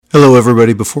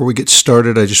everybody. Before we get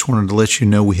started, I just wanted to let you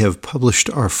know we have published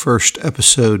our first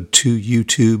episode to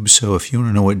YouTube. So if you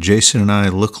want to know what Jason and I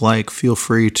look like, feel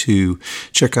free to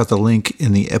check out the link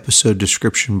in the episode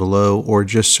description below or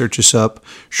just search us up,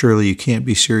 Surely You Can't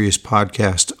Be Serious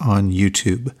podcast on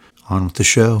YouTube. On with the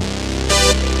show.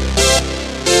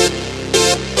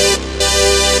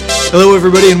 Hello,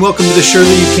 everybody, and welcome to the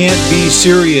Surely You Can't Be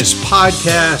Serious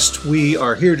podcast. We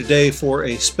are here today for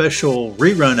a special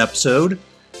rerun episode.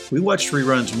 We watched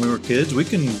reruns when we were kids. We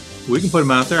can put them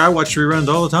out there. I watched reruns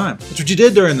all the time. That's what you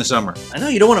did during the summer. I know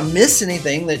you don't want to miss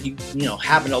anything that you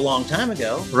happened a long time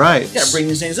ago. Right. You got to bring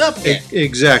these things up again.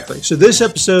 Exactly. So this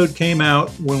episode came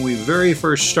out when we very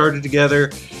first started together.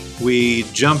 We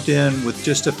jumped in with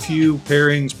just a few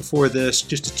pairings before this,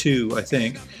 just two, I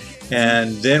think.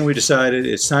 And then we decided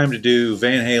it's time to do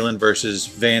Van Halen versus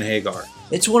Van Hagar.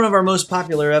 It's one of our most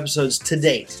popular episodes to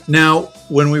date. Now,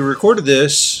 when we recorded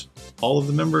this, all of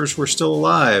the members were still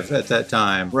alive at that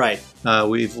time. Right.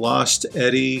 We've lost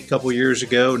Eddie a couple years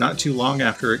ago, not too long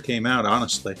after it came out,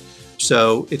 honestly.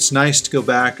 So it's nice to go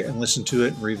back and listen to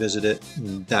it and revisit it.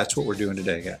 And that's what we're doing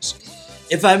today, guys.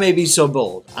 If I may be so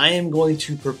bold, I am going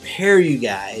to prepare you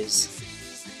guys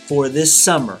for this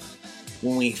summer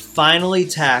when we finally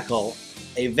tackle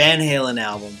a Van Halen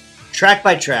album, track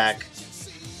by track,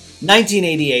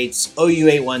 1988's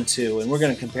OU812, and we're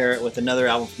going to compare it with another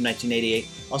album from 1988.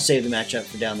 I'll save the matchup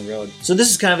for down the road. So this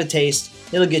is kind of a taste.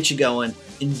 It'll get you going.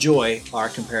 Enjoy our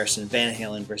comparison, Van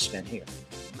Halen versus Van Hagar.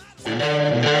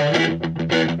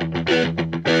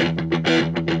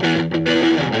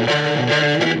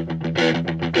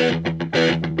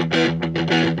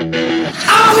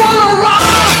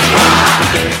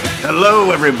 Hello,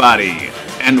 everybody,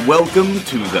 and welcome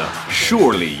to the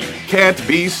Surely You Can't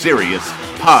Be Serious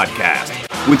podcast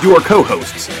with your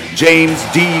co-hosts, James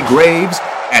D. Graves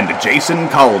and Jason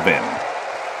Colvin.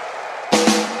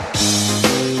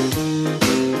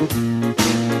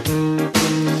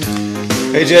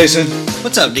 Hey, Jason.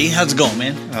 What's up, D? How's it going,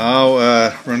 man? Oh,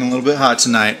 running a little bit hot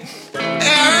tonight. We're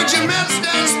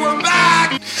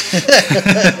back!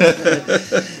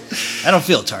 I don't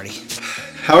feel tardy.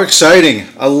 How exciting.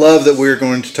 I love that we're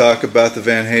going to talk about the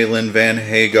Van Halen-Van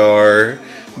Hagar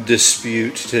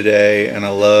dispute today, and I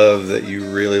love that you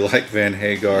really like Van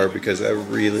Hagar because I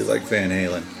really like Van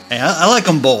Halen. Hey, I like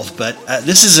them both, but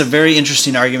this is a very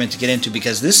interesting argument to get into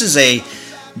because this is a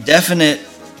definite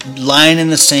line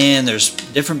in the sand. There's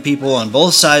different people on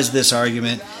both sides of this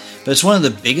argument, but it's one of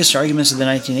the biggest arguments of the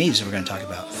 1980s that we're going to talk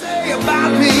about. Say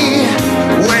about me,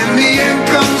 when the end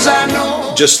comes, I know.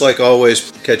 Just like always,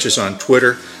 catch us on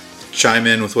Twitter. Chime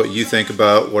in with what you think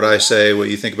about what I say, what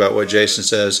you think about what Jason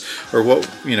says, or what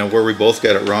where we both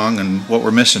got it wrong and what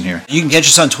we're missing here. You can catch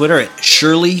us on Twitter at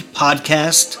Surely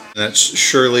Podcast. That's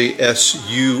Shirley,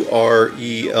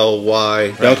 Surely.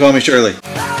 Right. Don't call me Shirley.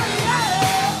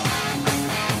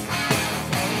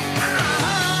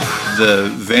 The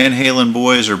Van Halen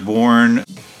boys are born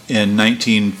in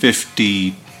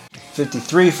 1950.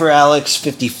 53 for Alex,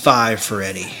 55 for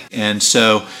Eddie. And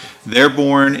so they're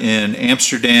born in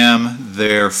Amsterdam.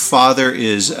 Their father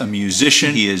is a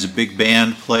musician. He is a big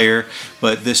band player,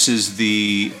 but this is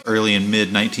the early and mid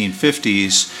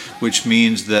 1950s, which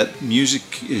means that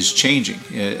music is changing.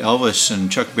 Elvis and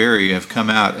Chuck Berry have come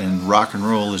out, and rock and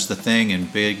roll is the thing,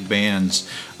 and big bands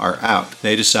are out.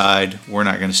 They decide, we're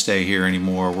not going to stay here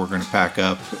anymore. We're going to pack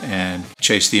up and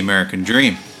chase the American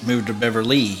dream. Moved to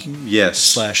Beverly.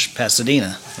 Yes. /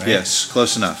 Pasadena. Right? Yes,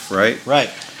 close enough, right? Right.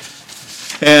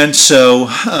 And so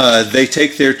they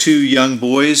take their two young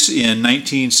boys in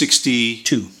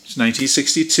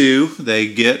 1962. They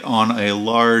get on a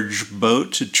large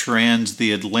boat to trans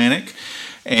the Atlantic.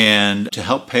 And to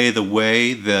help pay the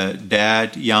way, the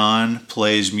dad, Jan,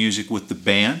 plays music with the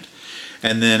band.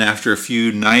 And then after a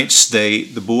few nights,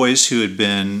 the boys who had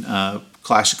been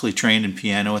classically trained in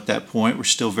piano at that point were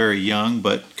still very young,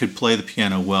 but could play the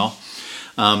piano well.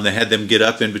 They had them get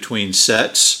up in between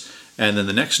sets. And then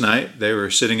the next night, they were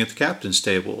sitting at the captain's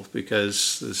table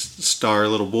because the star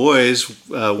little boys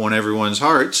won everyone's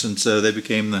hearts, and so they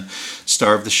became the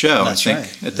star of the show. That's I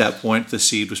think right. At that point, the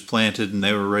seed was planted, and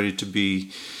they were ready to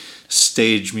be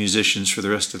stage musicians for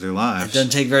the rest of their lives. It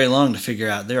doesn't take very long to figure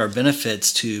out there are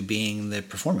benefits to being the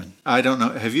performer. I don't know.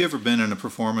 Have you ever been in a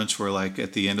performance where, like,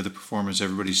 at the end of the performance,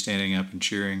 everybody's standing up and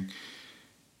cheering?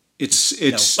 It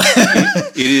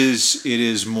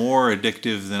is more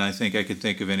addictive than I think I could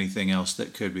think of anything else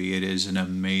that could be. It is an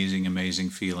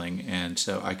amazing feeling, and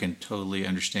so I can totally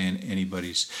understand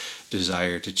anybody's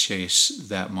desire to chase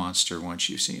that monster once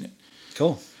you've seen it.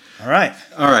 Cool. All right.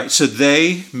 So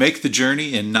they make the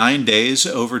journey in 9 days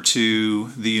over to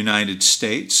the United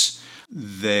States.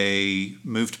 They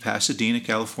moved to Pasadena,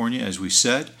 California, as we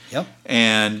said. Yep.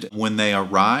 And when they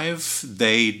arrive,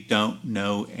 they don't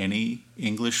know any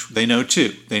English. They know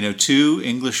two. They know two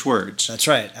English words. That's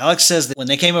right. Alex says that when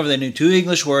they came over, they knew two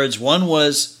English words. One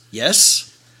was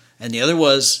yes, and the other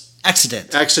was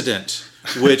accident. Accident,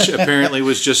 which apparently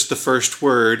was just the first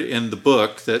word in the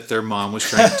book that their mom was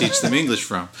trying to teach them English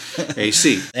from.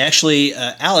 AC. Actually,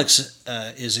 Alex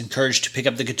is encouraged to pick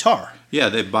up the guitar. Yeah,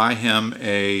 they buy him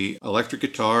a electric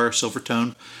guitar,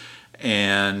 Silvertone,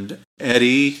 and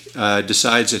Eddie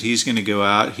decides that he's going to go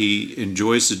out. He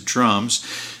enjoys the drums.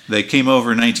 They came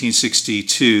over in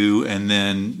 1962, and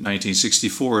then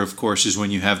 1964, of course, is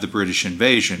when you have the British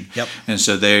invasion. Yep. And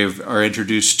so they are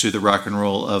introduced to the rock and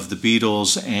roll of the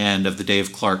Beatles and of the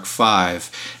Dave Clark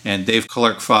Five. And Dave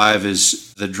Clark Five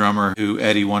is the drummer who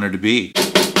Eddie wanted to be.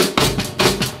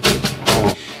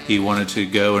 He wanted to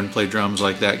go and play drums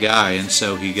like that guy, and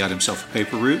so he got himself a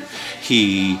paper route.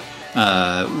 He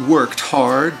worked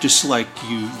hard, just like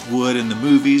you would in the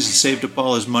movies, and saved up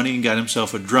all his money and got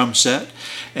himself a drum set.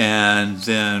 And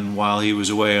then while he was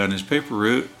away on his paper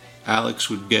route, Alex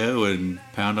would go and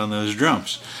pound on those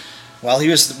drums. While he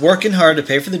was working hard to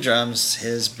pay for the drums,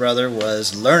 his brother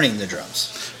was learning the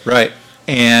drums. Right.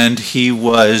 And he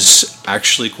was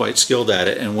actually quite skilled at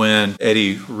it. And when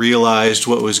Eddie realized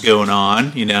what was going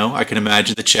on, I can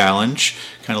imagine the challenge,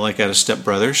 kind of like out of Step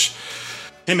Brothers.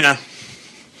 Hey, man.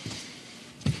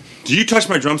 Did you touch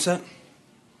my drum set?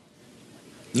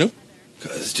 Nope.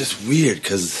 It's just weird,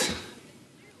 because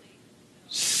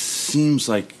seems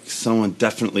like someone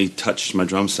definitely touched my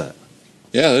drum set.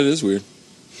 Yeah, that is weird.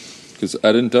 Because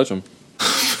I didn't touch them.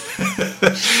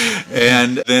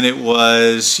 And then it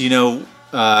was,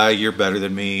 you're better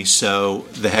than me, so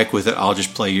the heck with it, I'll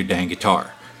just play your dang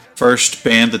guitar. First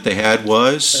band that they had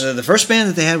was? The first band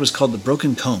that they had was called the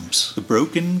Broken Combs. The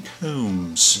Broken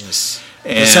Combs. Yes.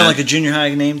 And does it sound like a junior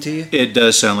high name to you? It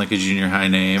does sound like a junior high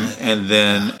name. And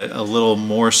then a little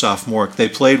more sophomoric. They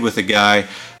played with a guy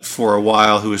for a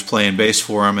while who was playing bass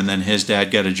for him, and then his dad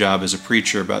got a job as a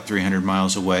preacher about 300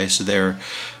 miles away. So they're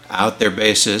out their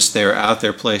bassist. They're out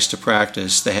their place to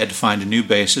practice. They had to find a new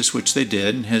bassist, which they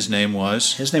did, and his name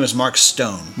was? His name was Mark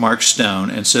Stone. Mark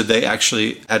Stone. And so they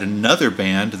actually had another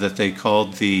band that they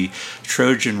called the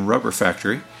Trojan Rubber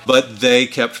Factory. But they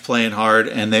kept playing hard,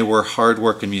 and they were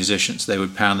hard-working musicians. They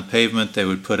would pound the pavement. They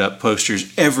would put up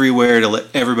posters everywhere to let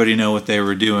everybody know what they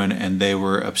were doing, and they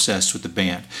were obsessed with the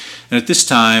band. And at this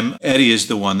time, Eddie is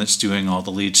the one that's doing all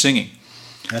the lead singing.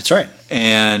 That's right.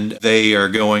 And they are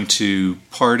going to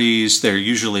parties. They're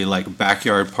usually like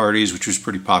backyard parties, which was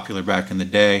pretty popular back in the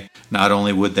day. Not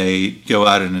only would they go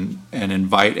out and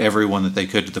invite everyone that they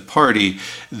could to the party,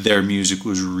 their music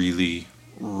was really,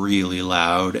 really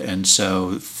loud. And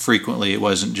so frequently it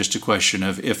wasn't just a question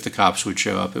of if the cops would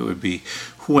show up, it would be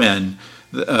when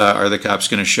are the cops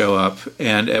going to show up.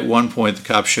 And at one point the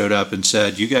cops showed up and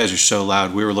said, "You guys are so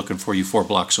loud, we were looking for you 4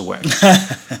 blocks away."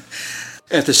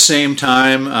 At the same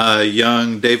time,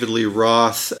 young David Lee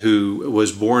Roth, who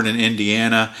was born in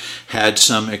Indiana, had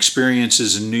some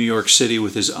experiences in New York City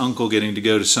with his uncle, getting to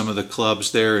go to some of the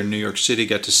clubs there in New York City,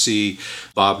 got to see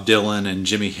Bob Dylan and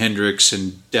Jimi Hendrix,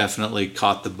 and definitely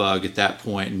caught the bug at that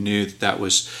point and knew that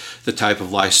was the type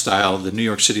of lifestyle, the New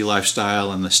York City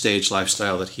lifestyle and the stage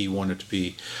lifestyle that he wanted to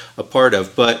be a part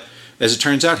of. But as it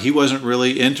turns out, he wasn't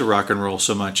really into rock and roll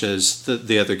so much as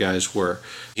the other guys were.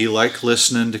 He liked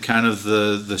listening to kind of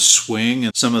the swing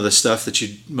and some of the stuff that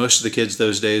most of the kids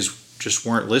those days just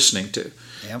weren't listening to.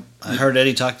 Yep. I heard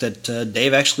Eddie talk that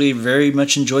Dave actually very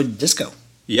much enjoyed disco.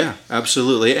 Yeah,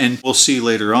 absolutely. And we'll see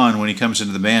later on when he comes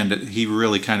into the band that he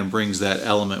really kind of brings that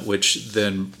element, which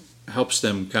then helps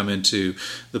them come into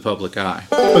the public eye.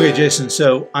 Okay, Jason,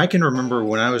 so I can remember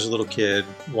when I was a little kid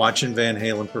watching Van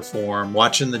Halen perform,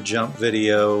 watching the Jump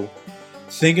video,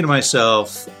 thinking to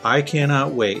myself, I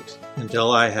cannot wait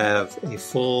until I have a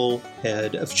full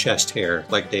head of chest hair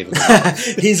like David.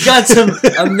 He's got some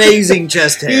amazing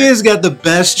chest hair. He has got the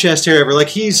best chest hair ever. Like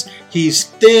he's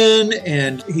thin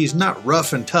and he's not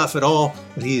rough and tough at all,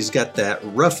 but he's got that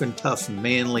rough and tough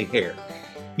manly hair.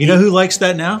 You know who likes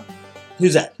that now?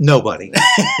 Who's that? Nobody.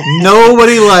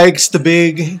 Nobody likes the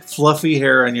big, fluffy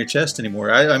hair on your chest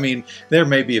anymore. I mean, there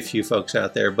may be a few folks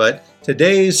out there, but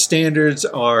today's standards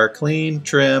are clean,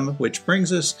 trim, which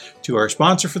brings us to our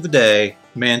sponsor for the day,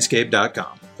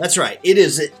 Manscaped.com. That's right. It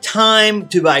is time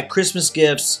to buy Christmas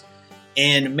gifts,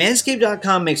 and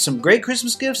Manscaped.com makes some great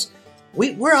Christmas gifts.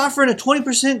 We're offering a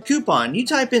 20% coupon. You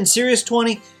type in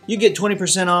Sirius20, you get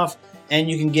 20% off, and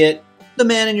you can get the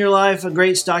man in your life a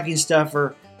great stocking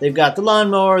stuffer, They've got the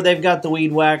lawnmower. They've got the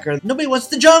weed whacker. Nobody wants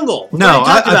the jungle. We've No, already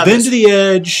talked I've about been this. to the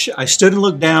edge. I stood and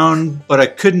looked down, but I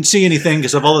couldn't see anything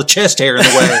because of all the chest hair in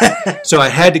the way. So I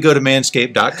had to go to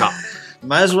manscaped.com.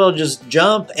 Might as well just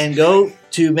jump and go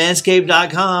to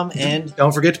manscaped.com and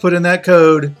Don't forget to put in that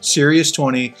code,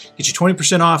 Sirius20. Get you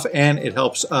 20% off, and it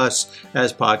helps us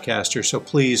as podcasters. So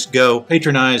please go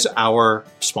patronize our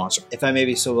sponsor. if I may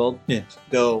be so bold, Yes.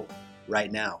 go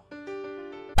right now.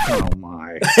 Oh,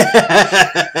 my.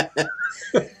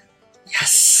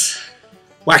 Yes.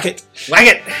 Whack it. Whack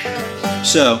it.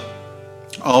 So,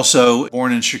 also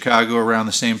born in Chicago around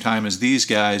the same time as these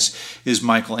guys is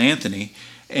Michael Anthony,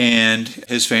 and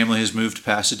his family has moved to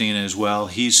Pasadena as well.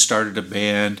 He's started a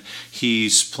band.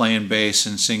 He's playing bass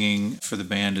and singing for the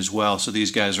band as well. So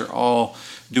these guys are all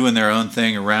doing their own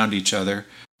thing around each other.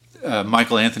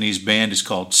 Michael Anthony's band is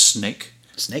called Snake,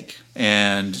 Snake.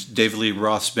 and David Lee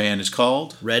Roth's band is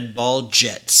called Red Ball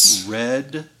Jets.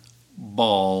 Red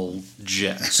Ball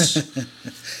Jets.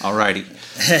 Alrighty.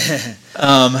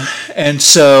 And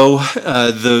so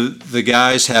the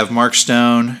guys have Mark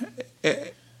Stone.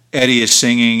 Eddie is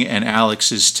singing, and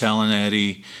Alex is telling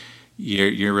Eddie,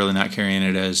 "You're really not carrying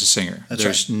it as a singer. That's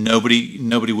There's nobody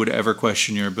would ever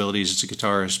question your abilities as a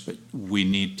guitarist, but we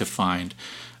need to find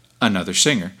another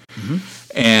singer." Mm-hmm.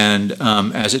 And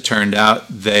as it turned out,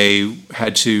 they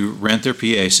had to rent their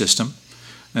PA system.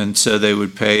 And so they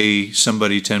would pay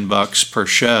somebody $10 per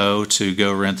show to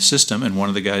go rent the system. And one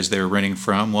of the guys they were renting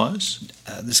from was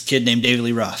This kid named David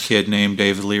Lee Roth. a kid named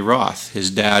David Lee Roth. His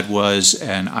dad was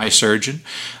an eye surgeon,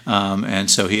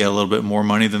 and so he had a little bit more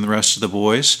money than the rest of the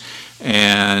boys.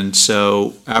 And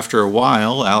so after a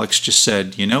while, Alex just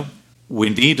said, we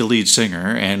need a lead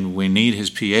singer and we need his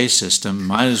PA system.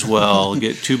 Might as well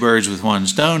get two birds with one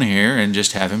stone here and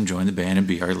just have him join the band and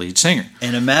be our lead singer.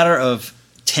 In a matter of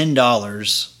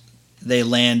 $10, they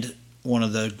land one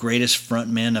of the greatest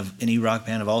frontmen of any rock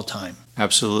band of all time.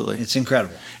 Absolutely. It's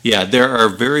incredible. Yeah, there are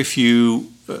very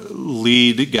few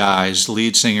lead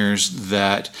singers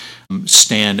that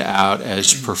stand out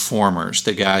as performers,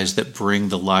 the guys that bring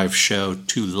the live show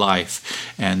to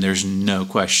life. And there's no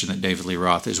question that David Lee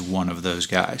Roth is one of those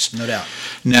guys. No doubt.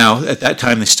 Now, at that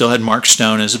time, they still had Mark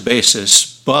Stone as a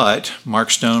bassist, but Mark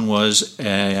Stone was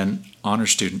an honor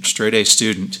student, straight A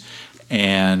student,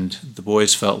 and the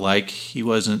boys felt like he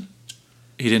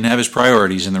didn't have his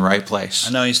priorities in the right place.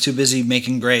 I know he's too busy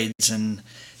making grades, and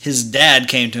his dad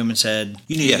came to him and said,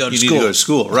 "You need to go to you school." need to go to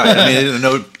school, right? I mean,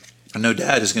 no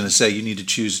dad is going to say you need to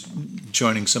choose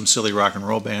joining some silly rock and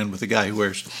roll band with a guy who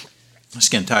wears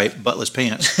skin tight, buttless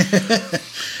pants.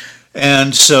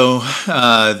 And so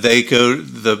they go.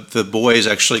 The boys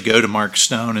actually go to Mark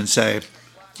Stone and say,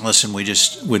 "Listen, we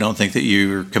don't think that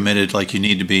you're committed like you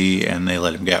need to be," and they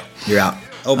let him go. You're out.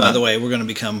 Oh, by the way, we're going to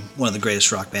become one of the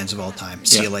greatest rock bands of all time.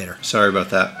 See you later. Sorry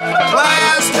about that.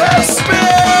 Class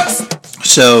dismissed.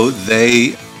 So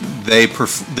they,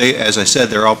 as I said,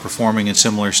 they're all performing in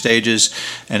similar stages,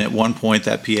 and at one point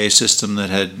that PA system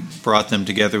that had brought them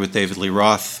together with David Lee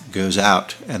Roth goes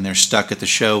out, and they're stuck at the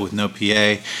show with no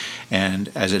PA.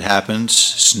 And as it happens,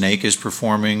 Snake is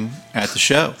performing at the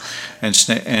show,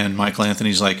 and Michael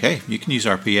Anthony's like, "Hey, you can use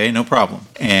our PA, no problem."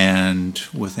 And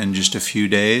within just a few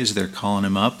days, they're calling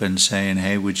him up and saying,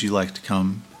 "Hey, would you like to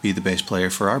come be the bass player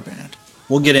for our band?"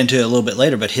 We'll get into it a little bit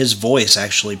later, but his voice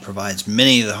actually provides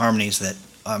many of the harmonies that,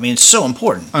 it's so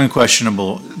important.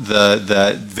 Unquestionable.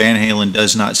 The Van Halen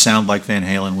does not sound like Van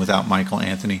Halen without Michael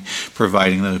Anthony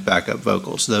providing those backup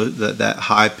vocals. That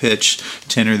high-pitched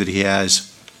tenor that he has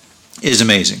is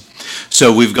amazing.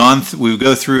 So we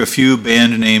go through a few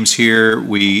band names here.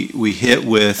 We hit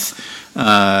with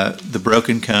the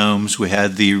Broken Combs. We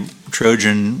had the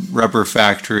Trojan Rubber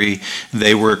Factory.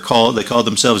 They called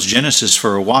themselves Genesis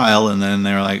for a while, and then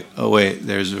they were like, oh wait,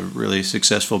 there's a really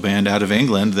successful band out of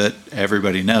England that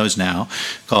everybody knows now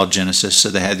called Genesis, so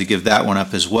they had to give that one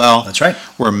up as well. That's right.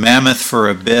 We're Mammoth for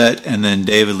a bit, and then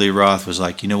David Lee Roth was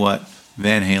like, you know what,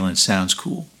 Van Halen sounds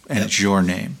cool, and it's your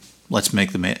name. Let's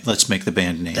make the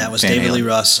band name. That was Van David Halen. Lee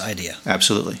Roth's idea.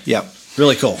 Absolutely. Yep.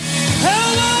 Really cool.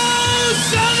 Hello,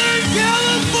 Southern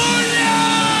California!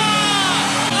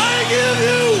 I give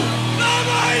you the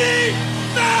mighty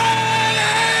Van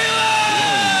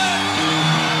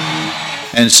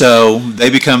Halen! And so they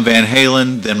become Van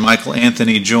Halen, then Michael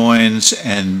Anthony joins,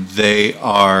 and they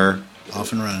are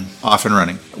Off and running. off and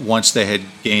running. Once they had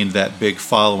gained that big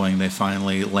following, they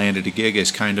finally landed a gig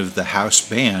as kind of the house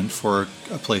band for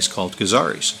a place called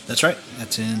Gazzarri's. That's right.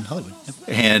 That's in Hollywood. Yep.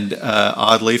 And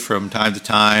oddly, from time to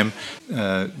time,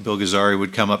 Bill Gazzarri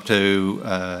would come up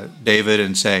to David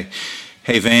and say,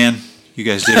 "Hey, Van, you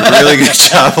guys did a really good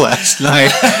job last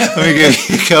night. Let me give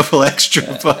you a couple extra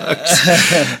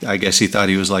bucks. I guess he thought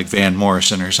he was like Van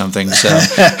Morrison or something. So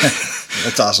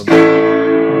That's awesome.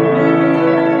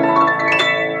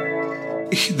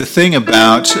 the thing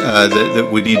about that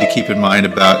we need to keep in mind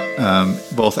about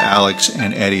both Alex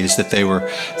and Eddie is that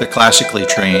they're classically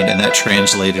trained, and that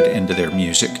translated into their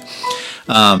music.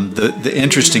 The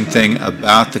interesting thing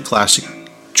about the classic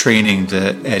training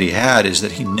that Eddie had is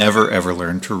that he never ever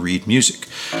learned to read music,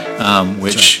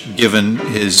 which, given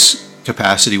his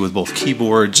capacity with both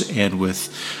keyboards and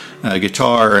with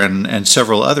guitar and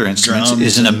several other instruments, Drums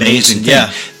is an and amazing thing.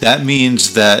 yeah. That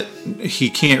means that he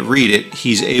can't read it.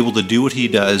 He's able to do what he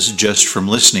does just from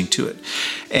listening to it.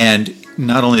 And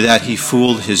not only that, he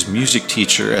fooled his music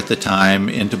teacher at the time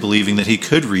into believing that he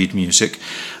could read music.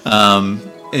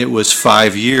 It was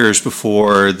 5 years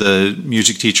before the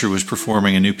music teacher was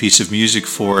performing a new piece of music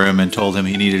for him and told him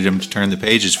he needed him to turn the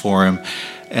pages for him.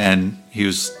 And he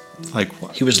was like,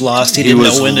 what? He was lost. He didn't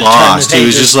know when to turn the lost. He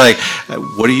was pages. just like,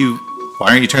 why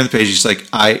aren't you turning the page? He's like,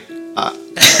 I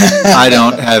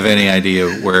don't have any idea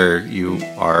where you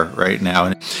are right now.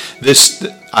 And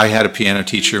I had a piano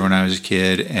teacher when I was a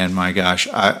kid, and my gosh,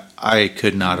 I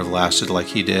could not have lasted like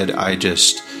he did.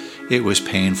 It was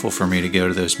painful for me to go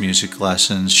to those music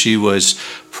lessons. She was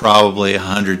probably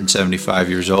 175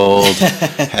 years old,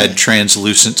 had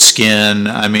translucent skin.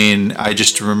 I mean, I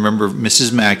just remember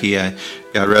Mrs. Mackey,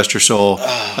 God rest her soul.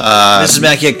 Mrs.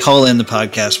 Mackey, call in the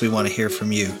podcast. We want to hear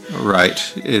from you. Right,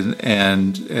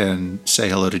 and say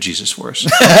hello to Jesus for us.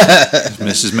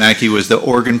 Mrs. Mackey was the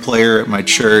organ player at my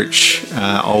church.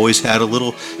 Always had a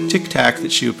little tic tac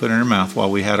that she would put in her mouth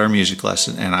while we had our music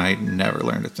lesson, and I never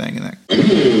learned a thing in that.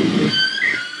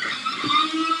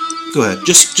 Go ahead.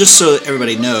 Just so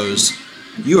everybody knows,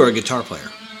 you are a guitar player,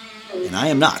 and I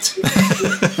am not.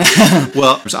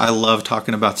 Well, I love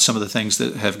talking about some of the things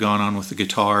that have gone on with the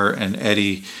guitar, and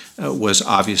Eddie was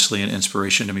obviously an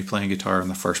inspiration to me playing guitar in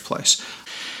the first place.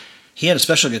 He had a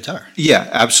special guitar. Yeah,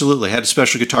 absolutely. Had a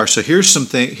special guitar. So here's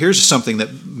something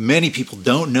that many people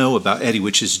don't know about Eddie,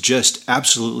 which is just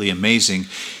absolutely amazing.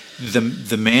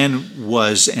 The man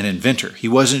was an inventor. He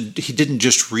didn't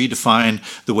just redefine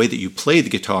the way that you play the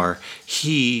guitar.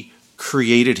 He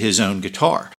created his own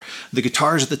guitar. The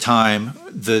guitars at the time,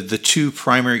 the two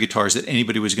primary guitars that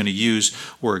anybody was going to use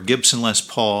were a Gibson Les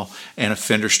Paul and a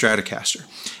Fender Stratocaster.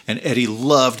 And Eddie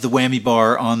loved the whammy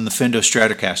bar on the Fender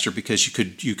Stratocaster because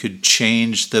you could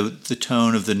change the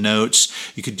tone of the notes.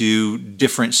 You could do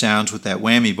different sounds with that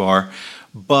whammy bar.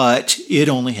 But it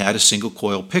only had a single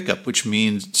coil pickup, which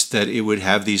means that it would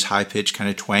have these high-pitched kind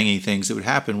of twangy things that would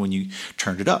happen when you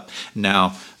turned it up.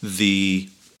 Now, the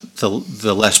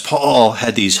Les Paul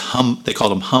had these they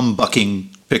called them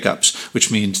humbucking pickups,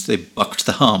 which means they bucked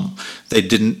the hum.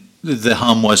 The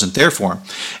hum wasn't there for him.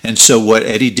 And so what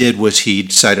Eddie did was he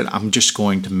decided, I'm just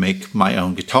going to make my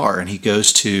own guitar. And he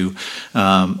goes to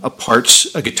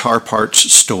a guitar parts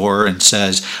store and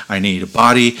says, I need a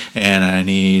body and I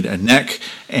need a neck.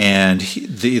 And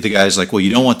the guy's like, well,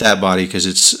 you don't want that body because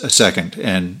it's a second.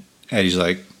 And Eddie's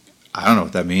like, I don't know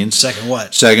what that means. Second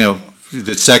what?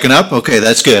 The second up? Okay,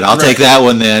 that's good. I'll take that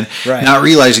one then. Right. Not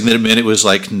realizing that it meant it was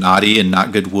like knotty and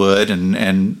not good wood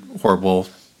and horrible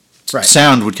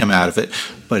sound would come out of it,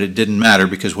 but it didn't matter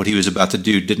because what he was about to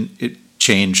do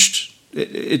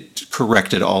it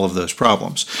corrected all of those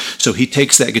problems. So he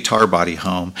takes that guitar body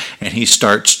home and he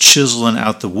starts chiseling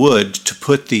out the wood to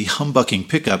put the humbucking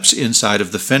pickups inside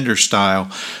of the Fender style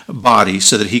body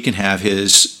so that he can have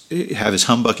his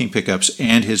humbucking pickups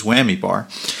and his whammy bar.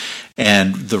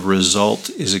 And the result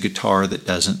is a guitar that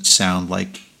doesn't sound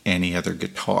like any other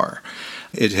guitar.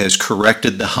 It has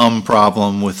corrected the hum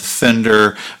problem with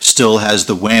Fender, still has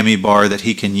the whammy bar that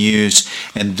he can use,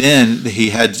 and then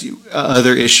he had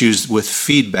other issues with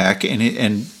feedback,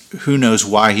 and who knows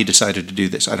why he decided to do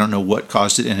this. I don't know what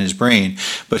caused it in his brain,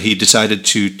 but he decided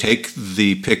to take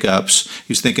the pickups.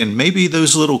 He was thinking maybe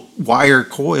those little wire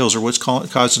coils are what's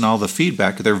causing all the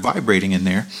feedback. They're vibrating in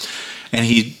there. And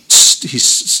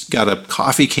he's got a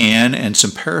coffee can and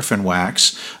some paraffin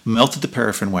wax, melted the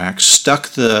paraffin wax, stuck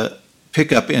the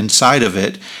pickup inside of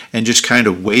it, and just kind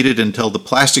of waited until the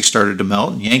plastic started to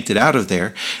melt and yanked it out of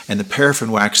there. And the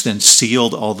paraffin wax then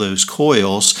sealed all those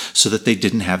coils so that they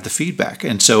didn't have the feedback.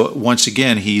 And so once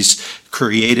again, he's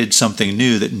created something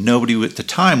new that nobody at the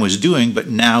time was doing, but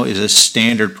now is a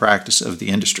standard practice of the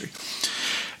industry.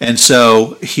 And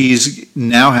so he's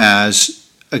now has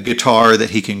a guitar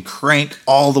that he can crank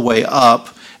all the way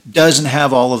up doesn't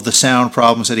have all of the sound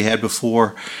problems that he had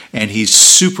before, and he's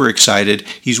super excited.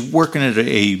 He's working at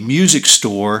a music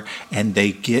store, and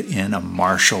they get in a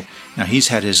Marshall. Now, he's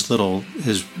had his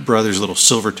brother's little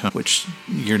Silvertone, which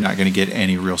you're not going to get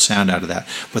any real sound out of that,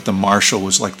 but the Marshall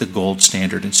was like the gold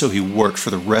standard, and so he worked for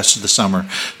the rest of the summer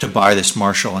to buy this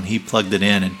Marshall, and he plugged it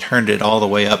in and turned it all the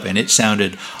way up, and it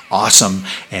sounded awesome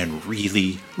and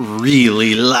really,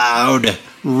 really loud.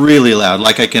 Really loud,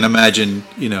 like I can imagine,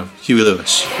 Huey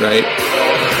Lewis, right?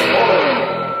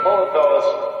 Hold it, fellas.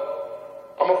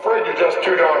 I'm afraid you're just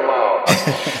too darn loud.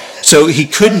 So he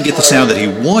couldn't get the sound that he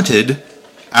wanted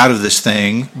out of this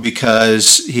thing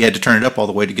because he had to turn it up all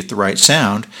the way to get the right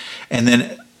sound. And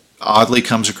then oddly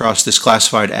comes across this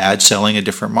classified ad selling a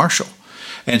different Marshall.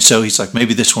 And so he's like,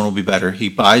 maybe this one will be better. He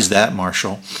buys that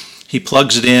Marshall. He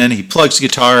plugs it in. He plugs the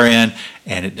guitar in,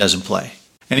 and it doesn't play.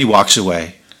 And he walks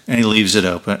away. And he leaves it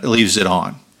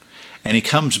on. And he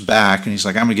comes back and he's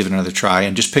like, I'm going to give it another try,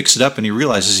 and just picks it up, and he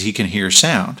realizes he can hear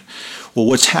sound. Well,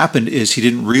 what's happened is he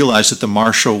didn't realize that the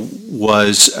Marshall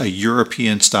was a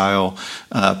European-style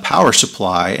power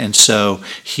supply, and so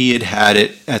he had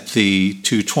it at the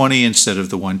 220 instead of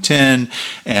the 110,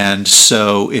 and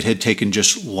so it had taken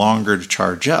just longer to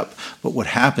charge up. But what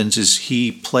happens is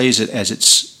he plays it as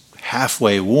it's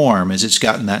halfway warm, as it's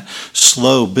gotten that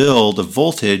slow build of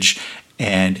voltage,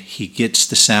 and he gets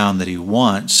the sound that he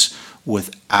wants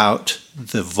without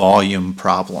the volume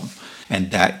problem. And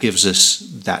that gives us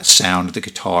that sound of the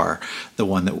guitar, the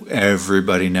one that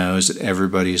everybody knows, that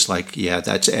everybody's like, yeah,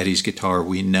 that's Eddie's guitar.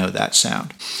 We know that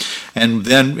sound. And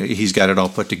then he's got it all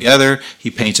put together.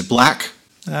 He paints it black.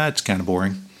 It's kind of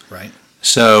boring. Right.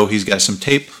 So he's got some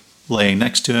tape laying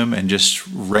next to him and just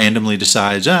randomly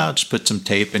decides, I'll just put some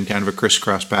tape in kind of a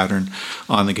crisscross pattern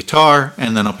on the guitar,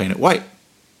 and then I'll paint it white.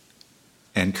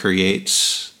 And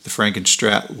creates the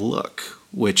Frankenstrat look,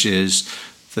 which is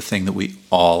the thing that we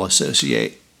all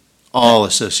associate with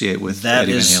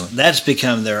Eddie Van Halen. That's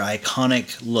become their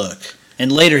iconic look.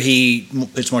 And later he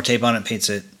puts more tape on it and paints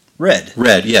it red.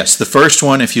 Red, yes. The first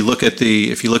one, if you look at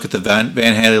the Van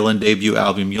Halen debut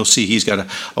album, you'll see he's got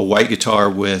a white guitar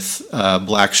with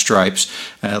black stripes.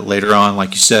 Later on,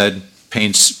 like you said,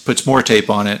 puts more tape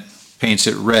on it, paints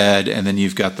it red, and then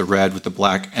you've got the red with the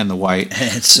black and the white.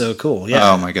 It's so cool.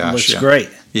 Yeah. Oh my gosh. Looks great.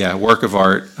 Yeah, work of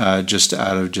art, just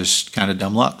out of just kind of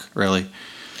dumb luck, really.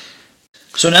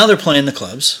 So now they're playing the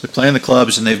clubs. They're playing the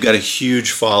clubs, and they've got a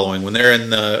huge following. When they're in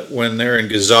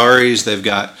Gazzarri's, they've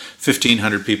got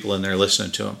 1,500 people in there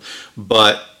listening to them.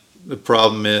 But the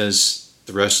problem is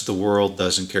the rest of the world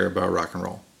doesn't care about rock and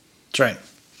roll. That's right.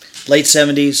 Late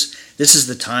 70s. This is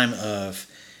the time of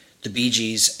the Bee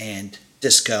Gees and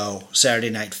disco, Saturday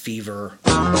Night Fever.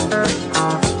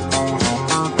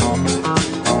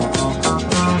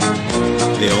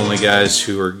 The only guys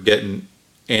who are getting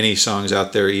any songs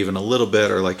out there even a little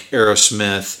bit are like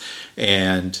Aerosmith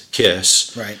and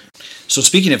Kiss. Right. So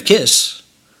speaking of Kiss,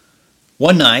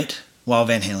 one night while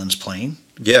Van Halen's playing.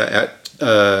 Yeah,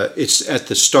 it's at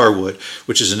the Starwood,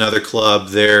 which is another club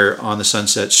there on the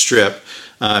Sunset Strip.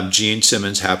 Gene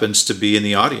Simmons happens to be in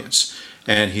the audience.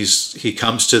 And he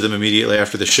comes to them immediately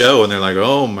after the show, and they're like,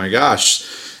 "Oh my gosh,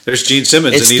 there's Gene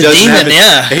Simmons, it's and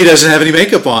he doesn't have any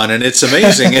makeup on, and it's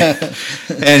amazing."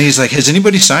 And he's like, "Has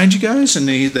anybody signed you guys?" And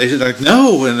they're like,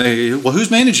 "No." And well,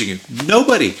 who's managing you?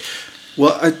 Nobody.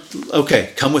 Well,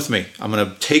 okay, come with me. I'm going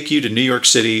to take you to New York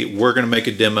City. We're going to make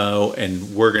a demo,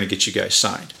 and we're going to get you guys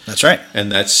signed. That's right.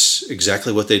 And that's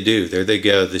exactly what they do. There they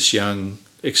go. This young,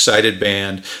 excited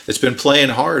band that's been playing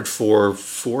hard for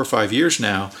 4 or 5 years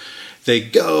now. They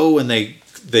go and they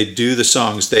do the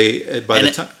songs.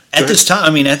 At this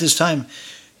time,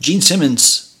 Gene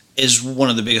Simmons is one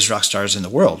of the biggest rock stars in the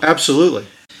world. Absolutely.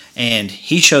 And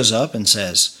he shows up and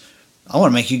says, I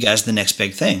want to make you guys the next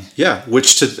big thing. Yeah,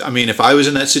 if I was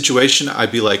in that situation,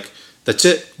 I'd be like, that's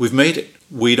it. We've made it.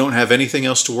 We don't have anything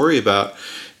else to worry about.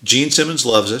 Gene Simmons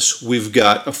loves us. We've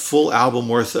got a full album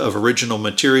worth of original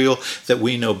material that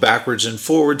we know backwards and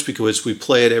forwards because we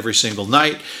play it every single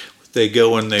night. They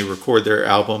go and they record their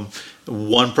album.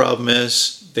 One problem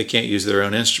is they can't use their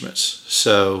own instruments.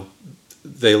 So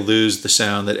they lose the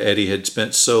sound that Eddie had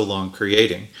spent so long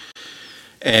creating.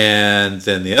 And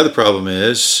then the other problem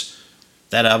is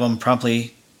that album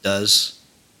promptly does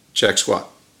check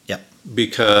squat. Yep.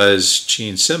 Because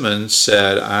Gene Simmons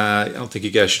said, I don't think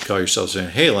you guys should call yourselves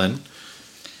Van Halen.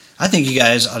 I think you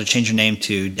guys ought to change your name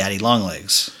to Daddy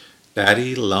Longlegs.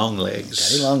 Daddy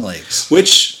Longlegs. Daddy Longlegs.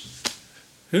 Which...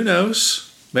 who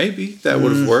knows? Maybe that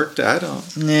would have worked. I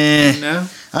don't. No,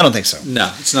 I don't think so.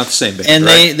 No, it's not the same band. And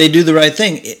right? they do the right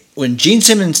thing. When Gene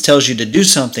Simmons tells you to do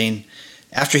something,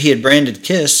 after he had branded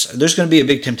Kiss, there's going to be a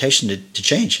big temptation to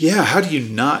change. Yeah, how do you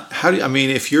not? I mean,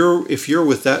 if you're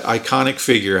with that iconic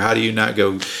figure, how do you not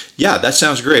go? Yeah, that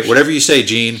sounds great. Whatever you say,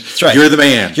 Gene. That's right. You're the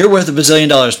man. You're worth $1 billion,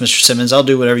 Mr. Simmons. I'll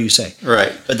do whatever you say.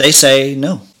 Right. But they say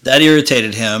no. That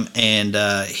irritated him, and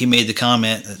he made the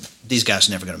comment that these guys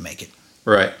are never going to make it.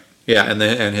 Right. Yeah,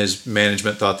 and his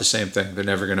management thought the same thing. They're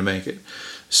never going to make it.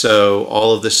 So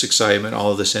all of this excitement,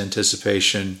 all of this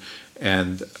anticipation,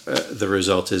 and the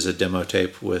result is a demo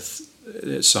tape with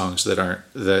songs that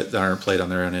aren't played on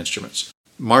their own instruments.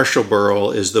 Marshall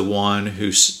Burrell is the one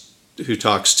who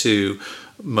talks to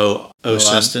Mo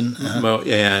Ostin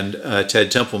and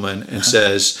Ted Templeman and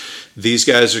says, these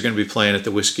guys are going to be playing at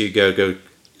the Whiskey A Go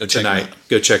tonight.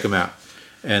 Go check them out.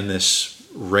 And this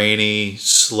rainy,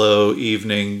 slow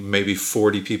evening, maybe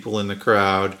 40 people in the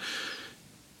crowd.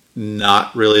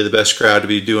 Not really the best crowd to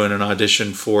be doing an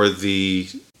audition for the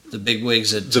big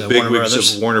wigs at the big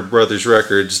wigs of Warner Brothers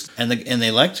Records, and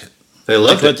they liked it. They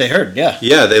loved what they heard.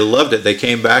 Yeah, they loved it. They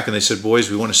came back and they said,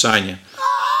 "Boys, we want to sign you."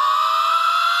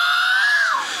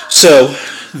 So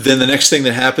then the next thing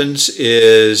that happens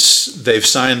is they've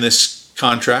signed this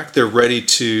contract. They're ready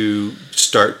to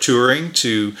start touring,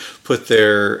 to put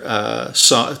their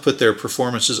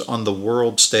performances on the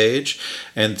world stage,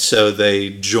 and so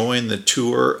they join the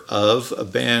tour of a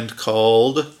band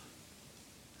called,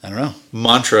 I don't know,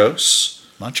 Montrose,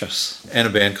 and a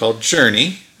band called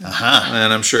Journey.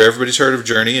 And I'm sure everybody's heard of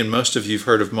Journey, and most of you've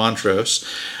heard of Montrose.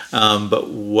 But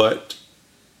what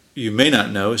you may not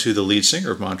know is who the lead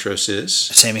singer of Montrose is.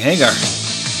 Sammy Hagar.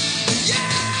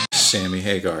 Sammy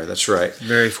Hagar, that's right.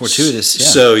 Very fortuitous, yeah.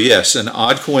 So, yes, an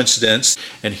odd coincidence.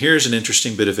 And here's an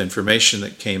interesting bit of information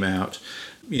that came out.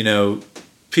 You know,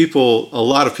 a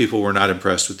lot of people were not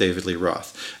impressed with David Lee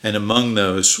Roth. And among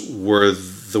those were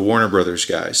the Warner Brothers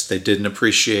guys. They didn't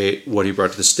appreciate what he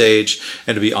brought to the stage.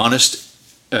 And to be honest,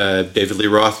 David Lee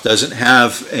Roth doesn't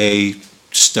have a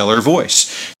stellar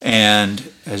voice. And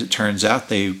as it turns out,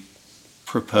 they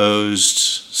proposed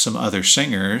some other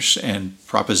singers and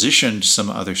propositioned some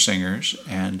other singers,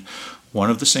 and one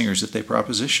of the singers that they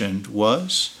propositioned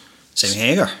was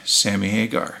Sammy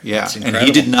Hagar, yeah. And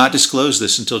he did not disclose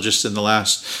this until just in the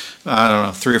last,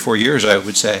 3 or 4 years, I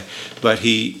would say. But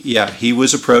he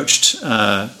was approached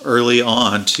early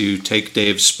on to take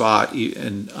Dave's spot,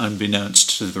 and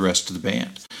unbeknownst to the rest of the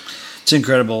band. It's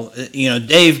incredible. You know,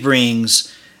 Dave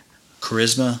brings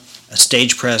charisma, a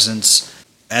stage presence.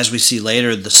 As we see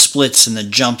later, the splits and the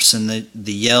jumps and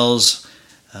the yells.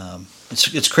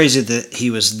 It's crazy that he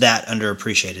was that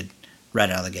underappreciated right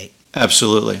out of the gate.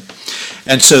 Absolutely.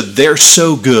 And so they're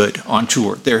so good on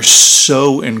tour. They're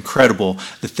so incredible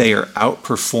that they are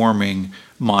outperforming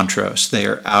Montrose. They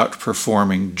are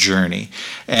outperforming Journey.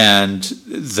 And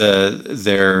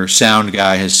their sound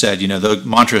guy has said, you know, the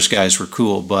Montrose guys were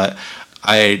cool, but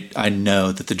I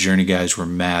know that the Journey guys were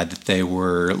mad that they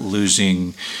were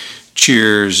losing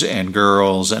cheers and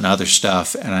girls and other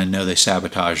stuff, and I know they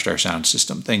sabotaged our sound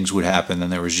system. Things would happen,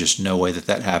 and there was just no way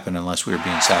that happened unless we were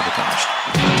being sabotaged.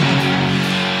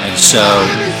 And so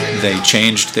they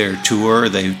changed their tour.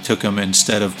 They took them,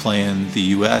 instead of playing the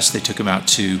U.S., they took them out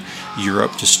to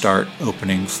Europe to start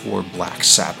opening for Black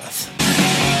Sabbath.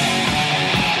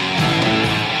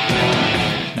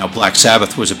 Now, Black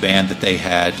Sabbath was a band that they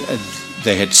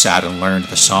had sat and learned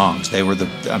the songs. They were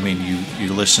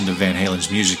you listen to Van Halen's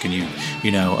music and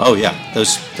you know, oh yeah,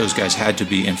 those guys had to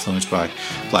be influenced by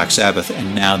Black Sabbath,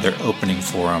 and now they're opening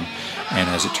for them, and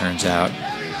as it turns out,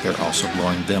 they're also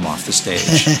blowing them off the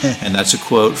stage. And that's a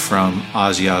quote from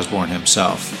Ozzy Osbourne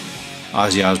himself.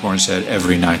 Ozzy Osbourne said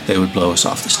every night they would blow us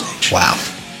off the stage. Wow.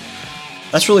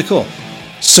 That's really cool.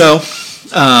 So,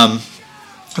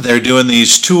 they're doing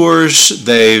these tours.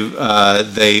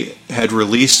 They had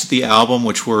released the album,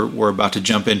 which we're about to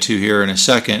jump into here in a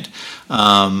second,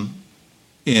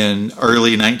 in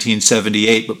early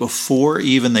 1978. But before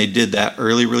even they did that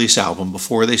early release album,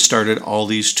 before they started all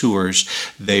these tours,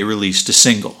 they released a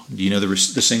single. Do you know the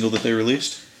single that they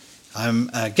released? I'm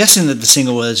guessing that the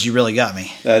single was "You Really Got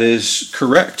Me." That is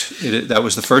correct. That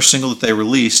was the first single that they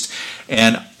released,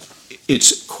 and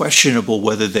it's questionable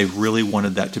whether they really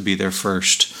wanted that to be their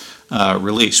first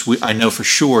release. I know for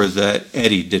sure that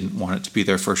Eddie didn't want it to be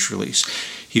their first release.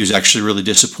 He was actually really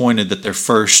disappointed that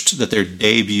their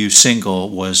debut single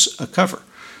was a cover.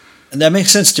 And that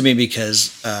makes sense to me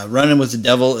because "Running with the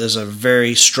Devil" is a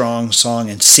very strong song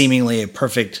and seemingly a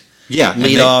perfect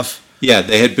lead off. Yeah,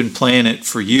 they had been playing it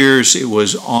for years. It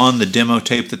was on the demo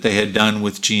tape that they had done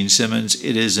with Gene Simmons.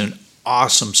 It is an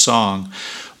awesome song.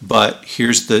 But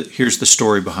here's the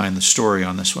story behind the story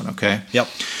on this one, okay? Yep.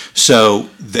 So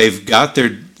they've got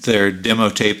their demo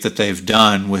tape that they've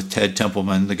done with Ted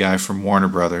Templeman, the guy from Warner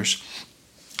Brothers.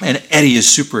 And Eddie is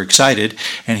super excited,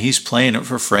 and he's playing it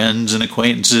for friends and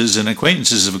acquaintances of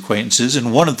acquaintances.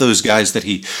 And one of those guys that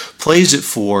he plays it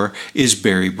for is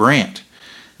Barry Brandt.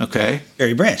 Okay?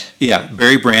 Barry Brandt. Yeah,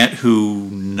 Barry Brandt, who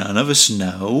none of us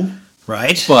know.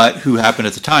 Right. But who happened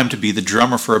at the time to be the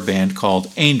drummer for a band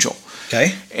called Angel.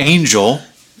 Okay. Angel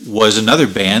was another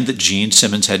band that Gene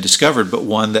Simmons had discovered, but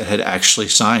one that had actually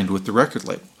signed with the record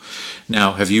label.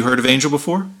 Now, have you heard of Angel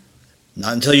before?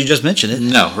 Not until you just mentioned it.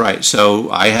 No, right. So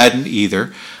I hadn't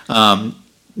either.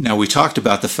 Now, we talked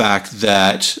about the fact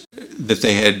that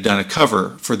they had done a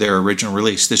cover for their original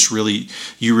release. This really,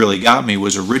 You Really Got Me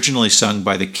was originally sung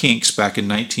by the Kinks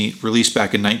released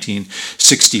back in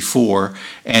 1964,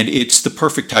 and it's the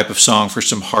perfect type of song for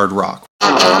some hard rock.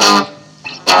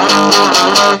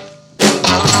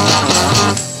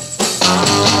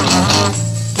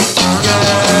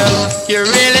 You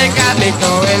really got me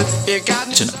going.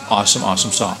 It's an awesome,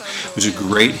 awesome song. It was a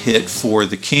great hit for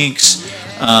the Kinks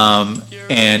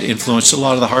and influenced a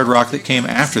lot of the hard rock that came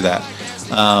after that.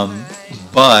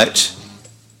 But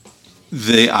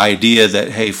the idea that,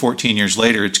 hey, 14 years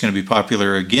later it's going to be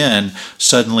popular again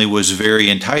suddenly was very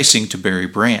enticing to Barry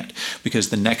Brandt, because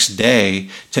the next day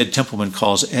Ted Templeman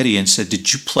calls Eddie and said,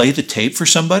 "Did you play the tape for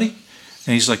somebody?"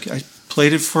 And he's like, "I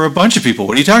played it for a bunch of people.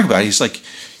 What are you talking about?" He's like,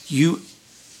 "You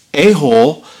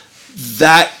a-hole,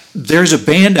 that there's a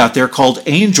band out there called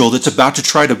Angel that's about to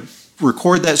try to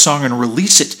record that song and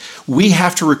release it. We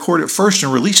have to record it first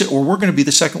and release it, or we're going to be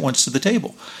the second ones to the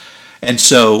table." And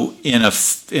so in a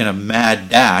mad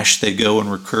dash, they go and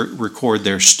record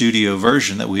their studio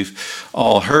version that we've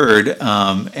all heard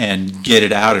and get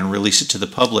it out and release it to the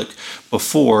public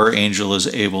before Angel is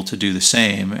able to do the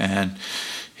same. And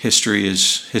history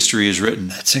is written.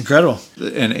 That's incredible.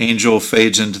 And Angel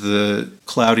fades into the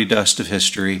cloudy dust of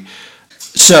history.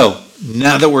 So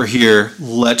now that we're here,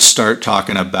 let's start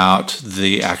talking about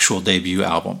the actual debut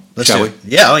album. Shall we?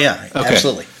 Yeah, oh yeah, okay.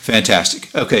 Absolutely.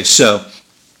 Fantastic. Okay, so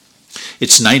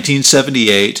it's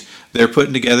 1978. They're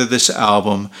putting together this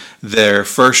album. Their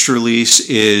first release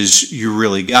is You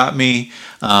Really Got Me.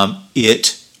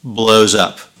 It blows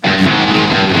up.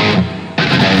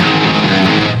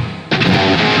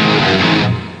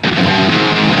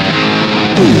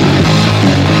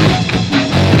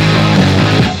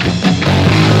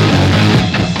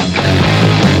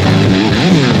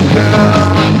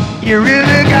 You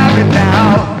really got me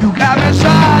now. You got me so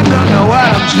I don't know what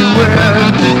I'm doing.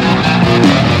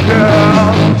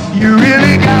 Girl, you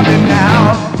really got me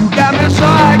now. You got me so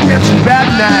I get some bad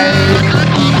night.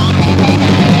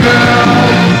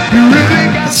 Girl, you really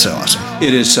got me. That's so awesome.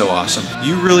 It is so awesome.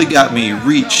 You Really Got Me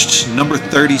reached number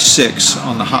 36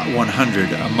 on the Hot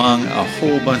 100 among a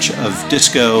whole bunch of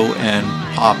disco and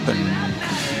pop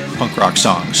and punk rock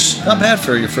songs. Not bad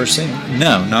for your first single.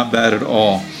 No, not bad at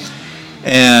all.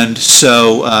 And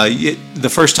so the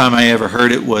first time I ever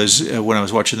heard it was when I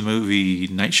was watching the movie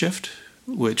Night Shift,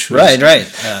 which was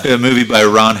right. a movie by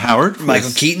Ron Howard.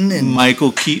 Michael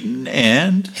Keaton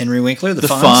and Henry Winkler, the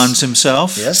Fonz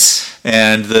himself. Yes.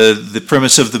 And the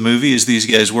premise of the movie is these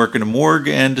guys work in a morgue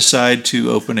and decide to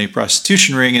open a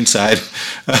prostitution ring inside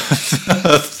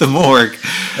of the morgue.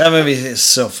 That movie is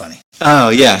so funny. Oh,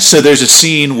 yeah. So there's a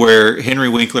scene where Henry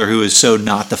Winkler, who is so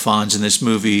not the Fonz in this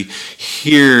movie,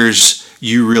 hears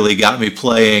You Really Got Me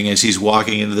playing as he's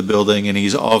walking into the building, and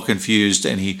he's all confused,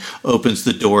 and he opens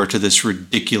the door to this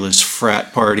ridiculous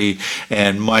frat party,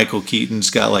 and Michael Keaton's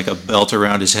got like a belt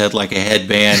around his head like a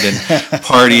headband and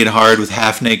partying hard with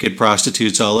half-naked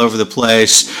prostitutes all over the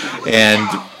place, and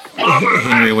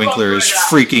Henry Winkler is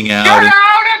freaking out. Get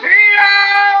out of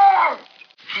here!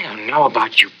 I don't know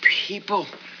about you people.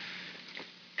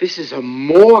 This is a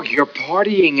morgue. You're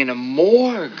partying in a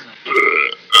morgue.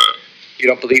 You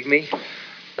don't believe me?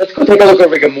 Let's go take a look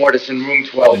at rigor mortis in room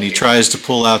 12. And he tries to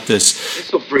pull out this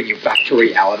This will bring you back to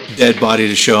reality. dead body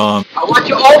to show him. I want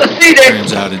you all to see this.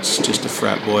 Turns out it's just a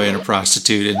frat boy and a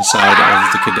prostitute inside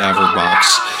of the cadaver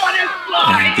box.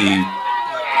 And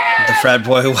The frat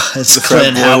boy was the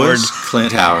Clint frat boy Howard. was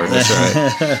Clint Howard, that's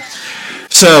right.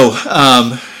 So,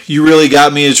 You Really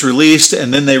Got Me is released,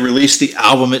 and then they released the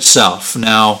album itself.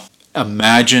 Now,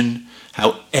 imagine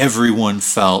how everyone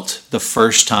felt the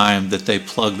first time that they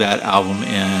plugged that album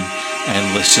in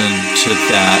and listened to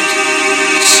that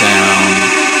sound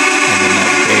and then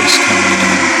that bass coming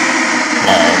in.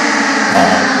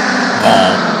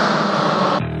 Ball.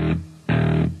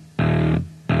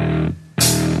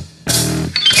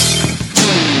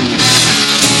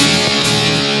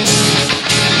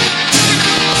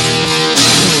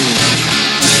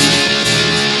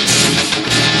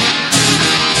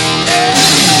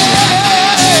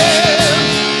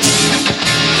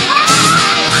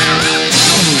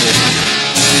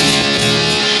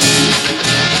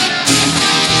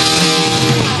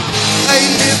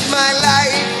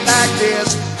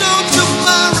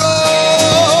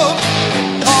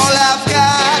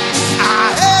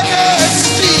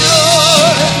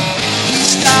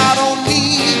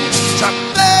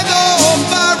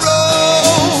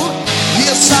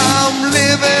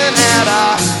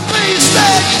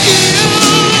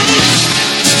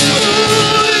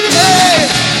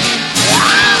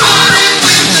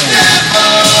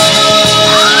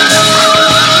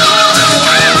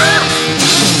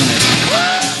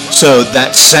 So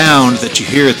that sound that you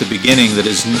hear at the beginning that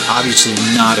is obviously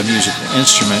not a musical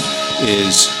instrument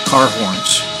is car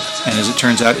horns. And as it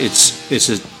turns out, it's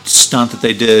a stunt that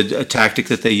they did, a tactic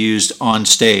that they used on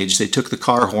stage. They took the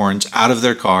car horns out of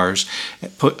their cars,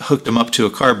 hooked them up to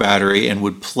a car battery, and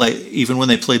would play, even when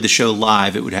they played the show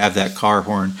live, it would have that car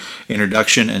horn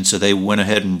introduction. And so they went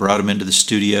ahead and brought them into the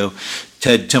studio.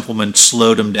 Ted Templeman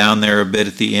slowed them down there a bit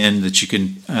at the end, that you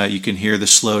can hear the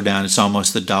slow down. It's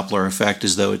almost the Doppler effect,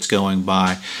 as though it's going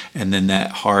by, and then that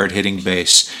hard hitting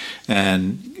bass.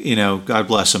 And God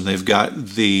bless them. They've got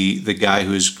the guy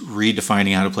who's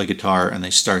redefining how to play guitar, and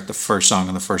they start the first song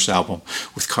on the first album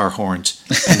with car horns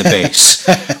and the bass.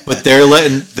 But they're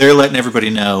letting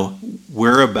everybody know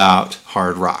we're about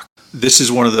hard rock. This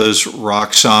is one of those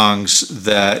rock songs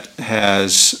that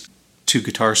has 2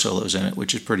 guitar solos in it,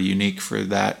 which is pretty unique for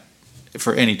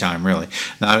any time, really.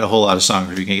 Not a whole lot of songs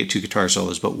where you can get 2 guitar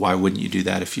solos, but why wouldn't you do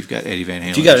that if you've got Eddie Van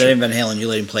Halen? If you got Eddie Van Halen, you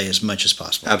let him play as much as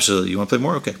possible. Absolutely. You want to play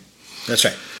more? Okay. That's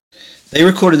right. They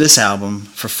recorded this album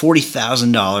for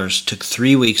 $40,000, took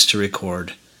 3 weeks to record,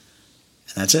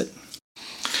 and that's it.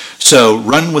 So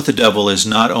Run with the Devil is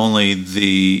not only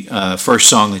the first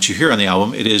song that you hear on the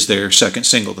album, it is their second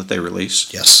single that they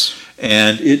release. Yes.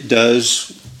 And it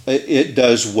does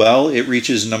well. It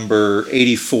reaches number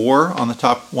 84 on the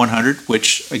top 100,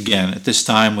 which, again, at this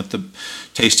time, with the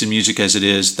taste in music as it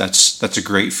is, that's a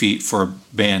great feat for a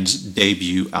band's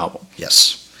debut album.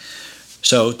 Yes.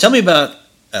 So tell me about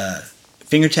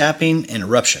Finger Tapping and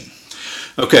Eruption.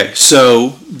 Okay,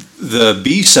 so the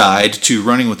B-side to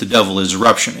Running with the Devil is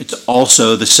Eruption. It's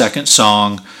also the second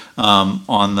song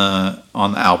on the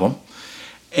album,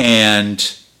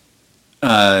 and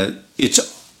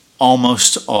it's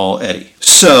almost all Eddie.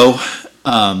 So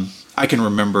I can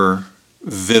remember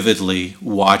vividly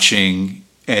watching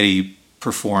Eddie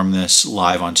perform this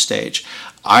live on stage.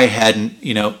 I hadn't,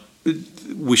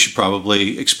 we should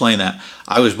probably explain that.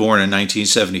 I was born in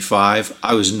 1975.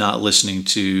 I was not listening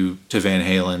to Van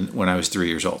Halen when I was 3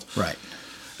 years old. Right.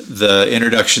 The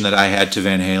introduction that I had to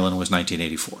Van Halen was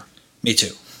 1984. Me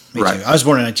too. Right. I was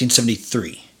born in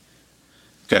 1973.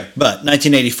 Okay. But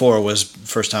 1984 was the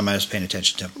first time I was paying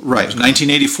attention to. Right.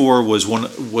 1984 was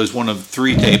one of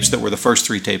 3 tapes that were the first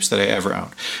 3 tapes that I ever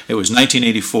owned. It was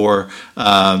 1984,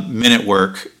 Men at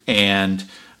Work, and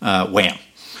Wham!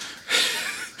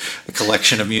 A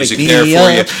collection of music there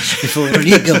for you. Before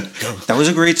you go. That was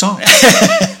a great song.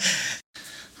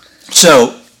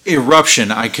 So,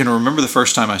 Eruption, I can remember the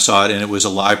first time I saw it, and it was a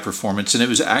live performance, and it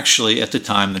was actually at the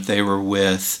time that they were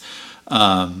with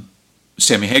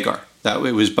Sammy Hagar.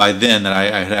 It was by then that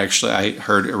I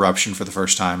heard Eruption for the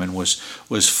first time and was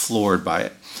floored by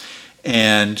it.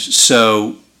 And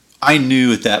so I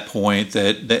knew at that point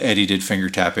that Eddie did finger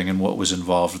tapping and what was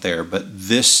involved there. But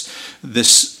this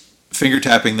finger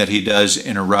tapping that he does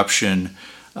in Eruption,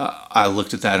 I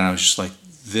looked at that and I was just like,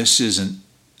 this isn't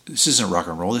rock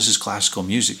and roll. This is classical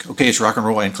music. Okay, it's rock and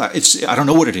roll and I don't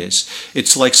know what it is.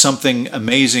 It's like something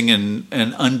amazing and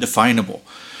undefinable.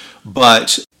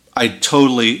 But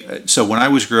so when I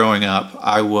was growing up,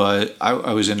 I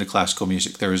was into classical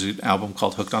music. There was an album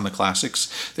called Hooked on the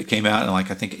Classics that came out in I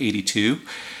think 82,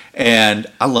 and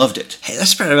I loved it. Hey,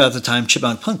 that's right about the time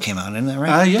Chipmunk Punk came out, isn't that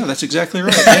right? Yeah, that's exactly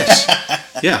right. Yes.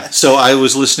 Yeah. So I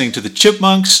was listening to the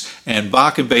Chipmunks and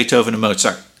Bach and Beethoven and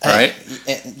Mozart. Right?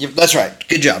 That's right.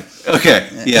 Good job. Okay.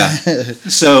 Yeah.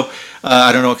 So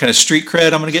I don't know what kind of street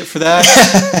cred I'm going to get for that.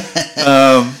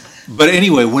 But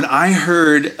anyway, when I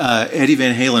heard Eddie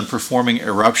Van Halen performing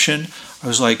Eruption, I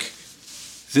was like,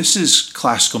 this is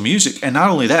classical music. And not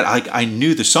only that, I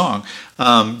knew the song.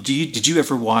 Did you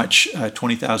ever watch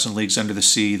 20,000 Leagues Under the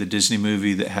Sea, the Disney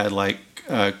movie that had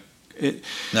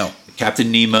no.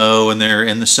 Captain Nemo, and they're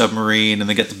in the submarine and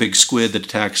they get the big squid that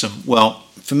attacks them? Well,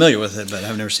 familiar with it, but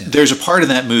I've never seen it. There's a part in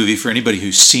that movie, for anybody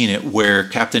who's seen it, where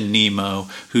Captain Nemo,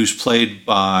 who's played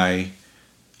by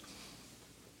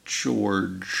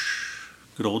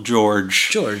good old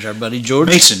George, our buddy George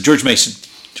Mason. George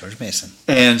Mason.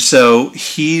 And so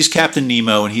he's Captain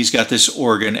Nemo, and he's got this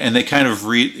organ, and they kind of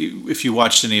if you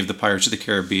watched any of the Pirates of the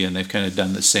Caribbean, they've kind of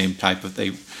done the same type of,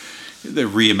 they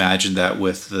reimagined that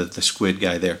with the squid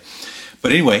guy there.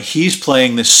 But anyway, he's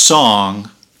playing this song,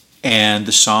 and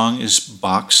the song is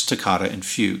Bach's Toccata and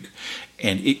Fugue.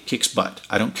 And it kicks butt.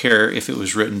 I don't care if it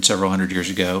was written several hundred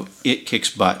years ago. It kicks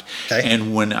butt. Okay.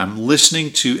 And when I'm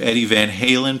listening to Eddie Van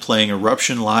Halen playing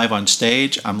Eruption live on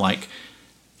stage, I'm like,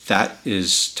 that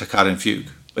is Toccata and Fugue.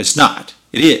 But it's not.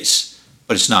 It is,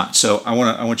 but it's not. So I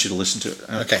want you to listen to it.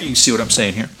 Okay. You can see what I'm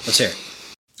saying here. Let's hear it.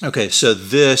 Okay, so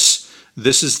this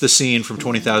is the scene from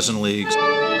 20,000 Leagues.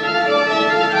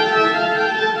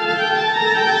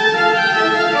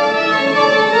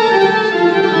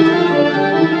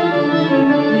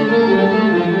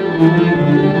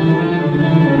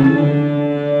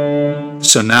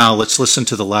 So now let's listen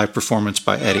to the live performance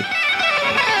by Eddie.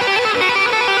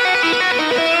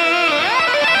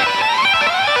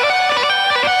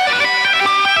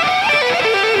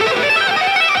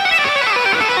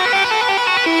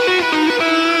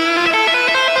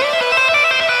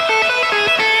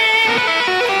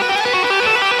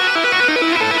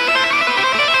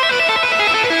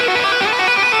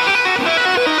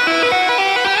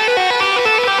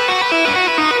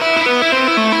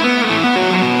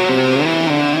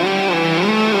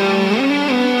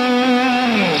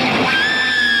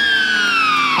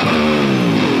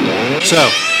 So,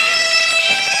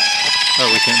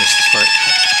 we can't miss this part.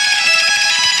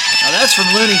 Now that's from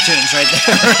Looney Tunes right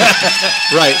there.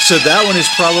 Right. So that one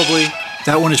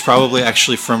is probably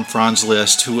actually from Franz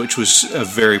Liszt, which was a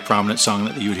very prominent song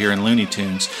that you would hear in Looney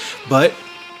Tunes. But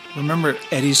remember,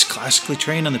 Eddie's classically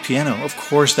trained on the piano. Of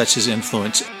course, that's his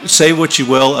influence. Say what you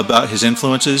will about his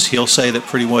influences. He'll say that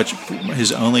pretty much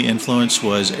his only influence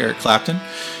was Eric Clapton.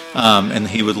 And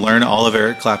he would learn all of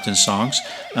Eric Clapton's songs.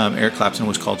 Eric Clapton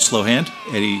was called Slow Hand.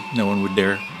 Eddie, no one would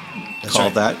dare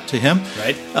call that to him.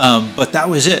 Right. But that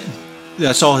was it.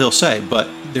 That's all he'll say. But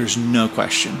there's no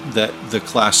question that the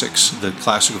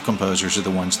classical composers are the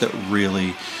ones that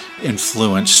really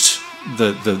influenced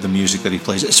the music that he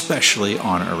plays, especially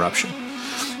on Eruption.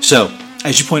 So,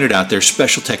 as you pointed out, there's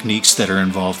special techniques that are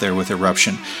involved there with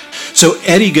Eruption. So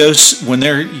Eddie goes, when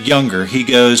they're younger, he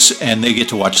goes and they get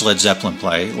to watch Led Zeppelin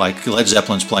play. Like Led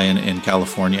Zeppelin's playing in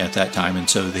California at that time, and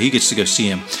so he gets to go see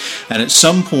him. And at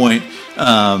some point,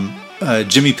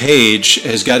 Jimmy Page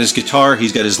has got his guitar.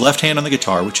 He's got his left hand on the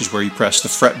guitar, which is where you press the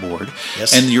fretboard.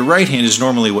 Yes. And your right hand is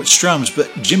normally what strums,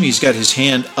 but Jimmy's got his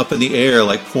hand up in the air,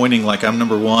 like pointing like I'm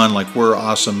number one, like we're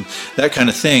awesome, that kind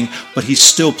of thing. But he's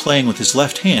still playing with his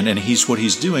left hand, and what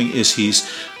he's doing is he's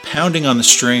pounding on the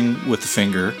string with the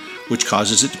finger, which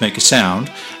causes it to make a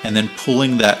sound, and then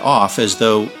pulling that off as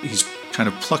though he's kind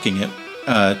of plucking it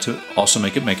to also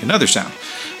make it make another sound.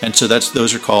 And so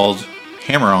those are called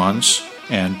hammer-ons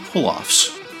and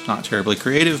pull-offs. Not terribly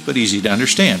creative, but easy to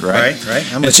understand, right?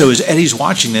 Right. And so as Eddie's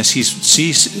watching this, he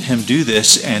sees him do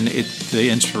this, and the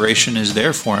inspiration is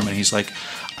there for him, and he's like,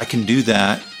 I can do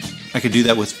that. I could do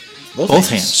that with both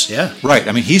hands. Yeah. Right.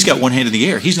 I mean, he's got one hand in the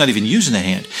air. He's not even using the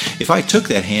hand. If I took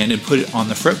that hand and put it on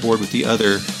the fretboard with the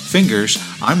other fingers,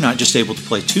 I'm not just able to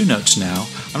play 2 notes now.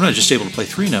 I'm not just able to play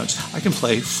 3 notes. I can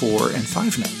play 4 and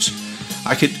 5 notes.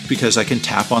 Because I can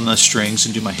tap on the strings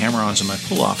and do my hammer-ons and my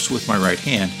pull-offs with my right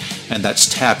hand, and that's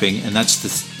tapping, and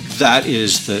that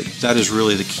is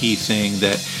really the key thing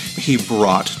that he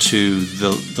brought to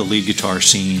the lead guitar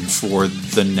scene for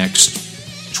the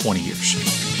next 20 years.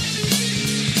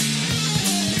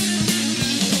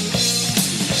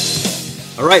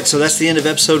 All right, so that's the end of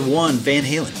episode 1, Van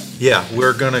Halen. Yeah,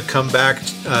 we're going to come back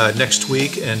next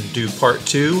week and do part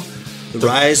 2. The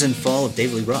rise and fall of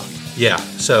David Lee Roth. Yeah,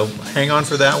 so hang on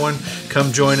for that one.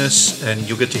 Come join us, and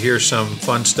you'll get to hear some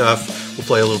fun stuff. We'll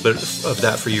play a little bit of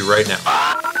that for you right now.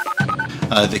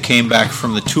 They came back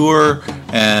from the tour,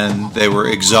 and they were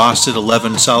exhausted.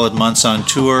 11 solid months on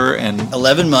tour, and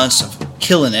 11 months of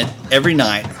killing it every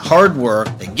night, hard work.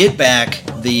 They get back.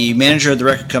 The manager of the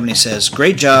record company says,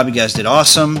 "Great job, you guys did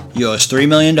awesome. You owe us $3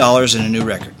 million and a new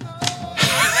record."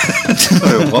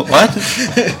 What?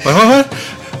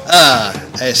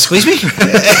 Squeeze me?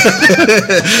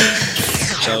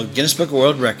 So, Guinness Book of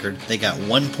World Record, they got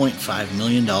 $1.5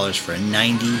 million for a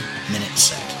 90-minute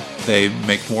set. They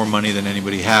make more money than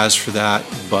anybody has for that,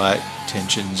 but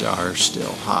tensions are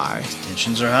still high.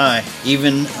 Tensions are high.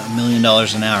 Even $1 million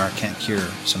an hour can't cure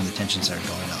some of the tensions that are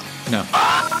going on. No.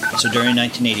 So during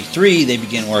 1983, they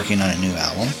began working on a new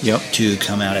album. Yep. To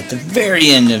come out at the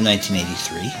very end of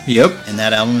 1983. Yep. And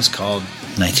that album is called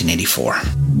 1984.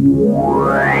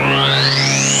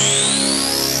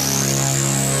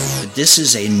 This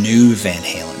is a new Van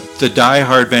Halen. The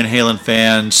die-hard Van Halen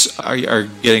fans are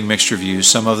getting mixed reviews.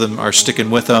 Some of them are sticking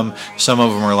with them. Some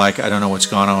of them are like, I don't know what's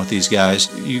going on with these guys.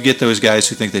 You get those guys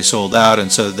who think they sold out,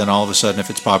 and so then all of a sudden, if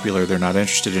it's popular, they're not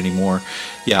interested anymore.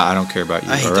 Yeah, I don't care about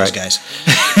you. I hate those guys.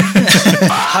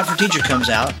 Hot for Teacher comes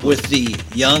out with the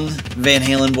young Van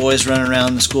Halen boys running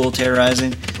around the school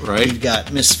terrorizing. Right. You've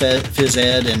got Miss Phys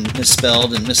Ed and Miss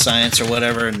Spelled and Miss Science or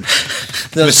whatever, and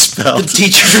the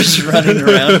teachers running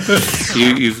around.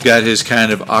 You've got his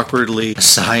kind of awkwardly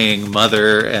sighing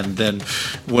mother, and then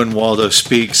when Waldo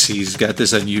speaks, he's got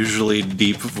this unusually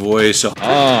deep voice.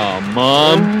 Oh,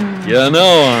 Mom, you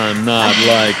know I'm not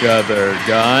like other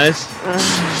guys.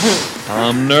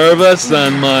 I'm nervous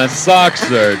and my socks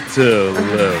are too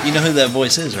loose. You know who that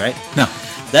voice is, right? No.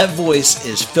 That voice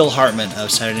is Phil Hartman of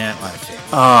Saturday Night Live fame.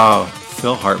 Oh,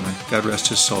 Phil Hartman, God rest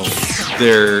his soul.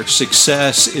 Their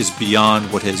success is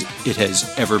beyond what it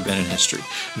has ever been in history.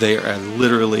 They are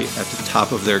literally at the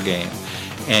top of their game.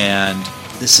 And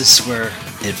this is where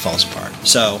it falls apart.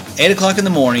 So, 8 o'clock in the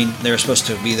morning, they were supposed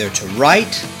to be there to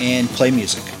write and play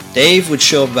music. Dave would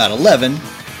show up about 11,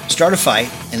 start a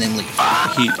fight, and then leave.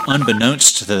 He,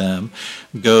 unbeknownst to them,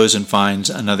 goes and finds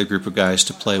another group of guys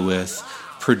to play with,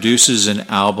 produces an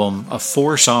album, a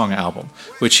 4-song album,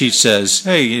 which he says,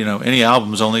 hey, you know, any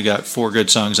album's only got 4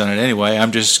 good songs on it anyway,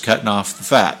 I'm just cutting off the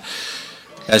fat.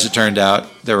 As it turned out,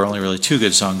 there were only really 2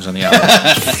 good songs on the album.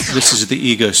 This is the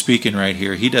ego speaking right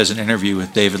here. He does an interview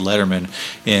with David Letterman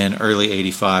in early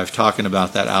 '85 talking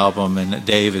about that album, and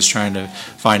Dave is trying to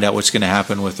find out what's going to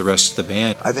happen with the rest of the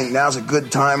band. I think now's a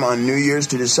good time on New Year's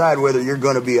to decide whether you're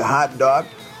going to be a hot dog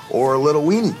or a little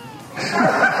weenie.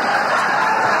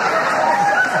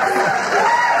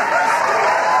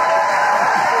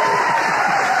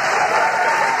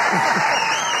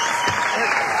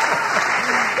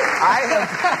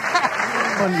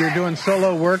 When you're doing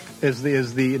solo work, does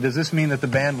this mean that the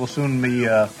band will soon be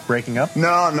breaking up?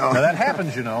 No. Now that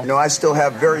happens, you know. You know, I still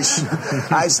have very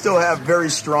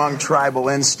strong tribal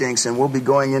instincts, and we'll be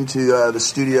going into the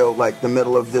studio like the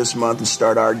middle of this month and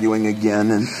start arguing again,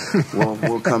 and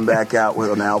we'll come back out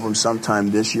with an album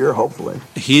sometime this year, hopefully.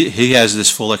 He has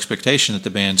this full expectation that the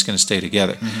band's going to stay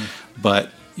together, but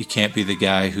you can't be the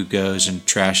guy who goes and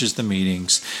trashes the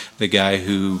meetings, the guy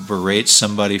who berates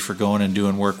somebody for going and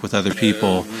doing work with other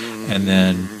people, and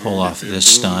then pull off this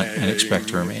stunt and expect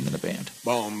to remain in the band.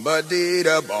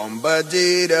 Bombadita,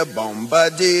 bombadita,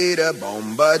 bombadita,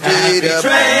 bombadita, bombadita,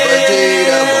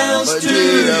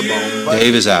 bombadita.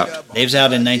 Dave is out. Dave's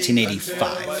out in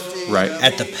 1985. Right.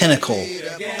 At the pinnacle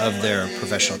of their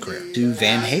professional career. To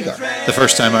Van Hagar. The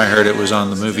first time I heard it was on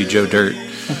the movie Joe Dirt.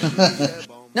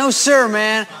 No, sir,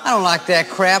 man. I don't like that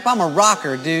crap. I'm a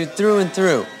rocker, dude, through and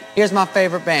through. Here's my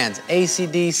favorite bands.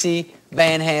 AC/DC,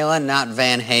 Van Halen, not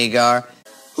Van Hagar.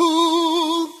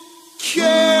 Who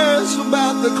cares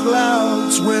about the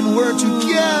clouds when we're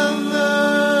together?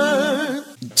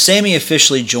 Sammy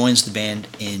officially joins the band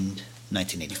in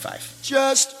 1985.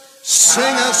 Just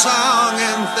sing a song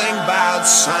and think about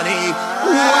sunny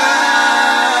weather.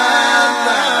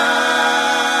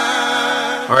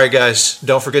 All right, guys,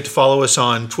 don't forget to follow us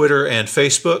on Twitter and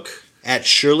Facebook. At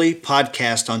Shirley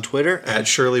Podcast on Twitter. At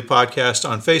Shirley Podcast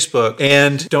on Facebook.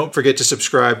 And don't forget to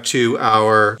subscribe to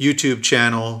our YouTube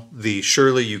channel, the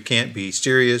Shirley You Can't Be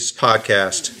Serious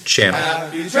Podcast channel.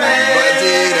 Happy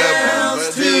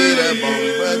trails to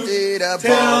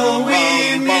till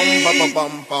we meet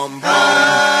again.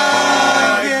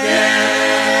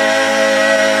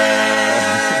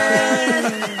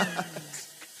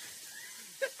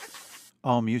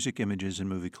 All music, images, and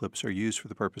movie clips are used for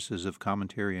the purposes of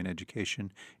commentary and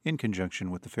education in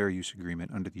conjunction with the Fair Use Agreement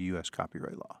under the U.S.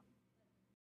 copyright law.